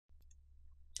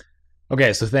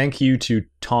Okay, so thank you to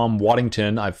Tom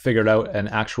Waddington. I've figured out an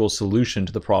actual solution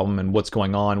to the problem and what's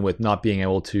going on with not being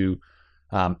able to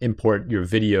import your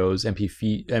videos,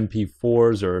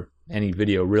 MP4s, or any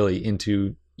video really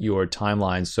into your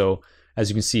timeline. So as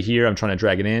you can see here, I'm trying to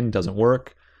drag it in, doesn't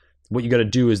work. What you got to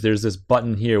do is there's this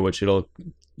button here which it'll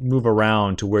move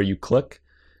around to where you click,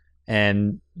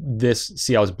 and this,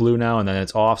 see how it's blue now and then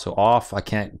it's off. So off, I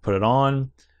can't put it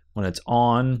on. When it's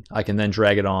on, I can then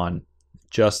drag it on.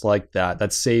 Just like that.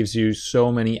 That saves you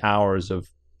so many hours of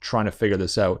trying to figure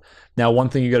this out. Now, one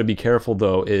thing you got to be careful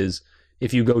though is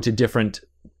if you go to different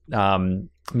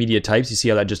media types, you see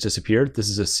how that just disappeared? This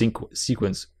is a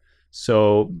sequence.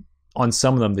 So on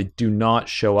some of them, they do not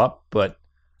show up, but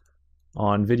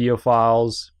on video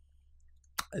files,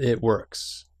 it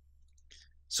works.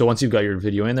 So once you've got your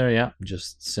video in there, yeah,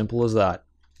 just simple as that.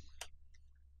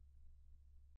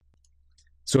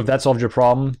 So if that solved your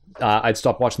problem, I'd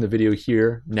stop watching the video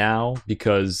here now,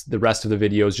 because the rest of the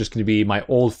video is just going to be my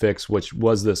old fix, which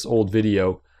was this old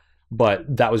video, but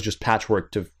that was just patchwork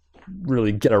to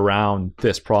really get around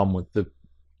this problem with the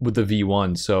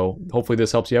V1. So hopefully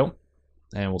this helps you out,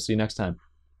 and we'll see you next time.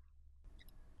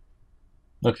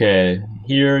 Okay,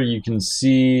 here you can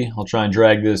see, I'll try and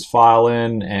drag this file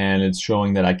in, and it's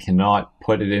showing that I cannot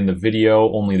put it in the video,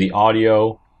 only the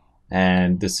audio,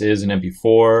 and this is an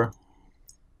MP4.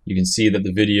 You can see that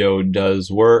the video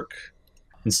does work.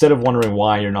 Instead of wondering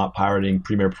why you're not pirating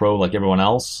Premiere Pro like everyone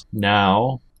else,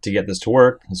 now to get this to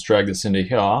work, let's drag this into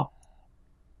here.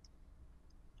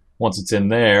 Once it's in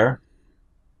there,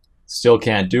 still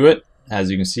can't do it.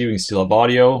 As you can see, we can still have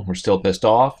audio. We're still pissed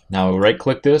off. Now we right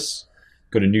click this,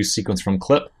 go to new sequence from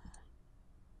clip.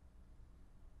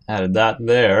 Added that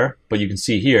there, but you can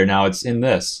see here now it's in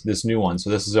this new one. So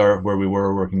this is where we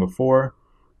were working before.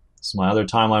 This is my other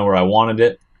timeline where I wanted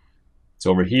it. It's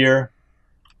over here.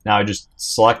 Now I just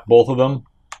select both of them,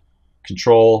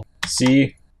 Control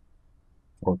C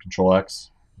or Control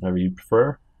X, whatever you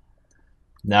prefer.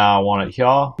 Now I want it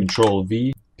here, Control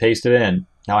V, paste it in.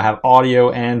 Now I have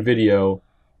audio and video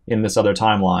in this other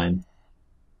timeline.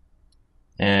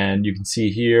 And you can see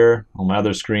here on my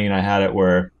other screen, I had it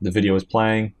where the video is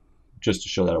playing, just to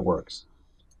show that it works.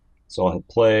 So I'll hit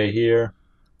play here.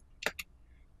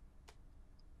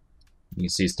 You can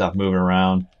see stuff moving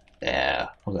around. Yeah,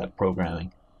 look at that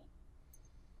programming.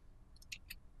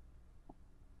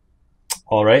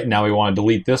 All right, now we want to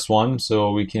delete this one,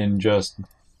 so we can just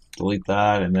delete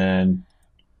that, and then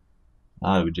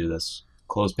how do we do this?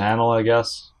 Close panel, I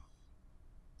guess.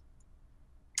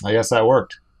 I guess that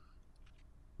worked.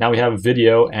 Now we have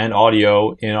video and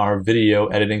audio in our video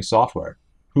editing software.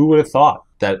 Who would have thought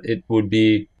that it would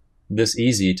be this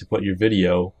easy to put your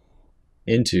video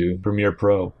into Premiere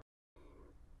Pro?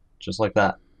 Just like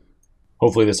that.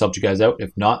 Hopefully this helped you guys out.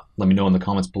 If not, let me know in the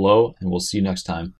comments below, and we'll see you next time.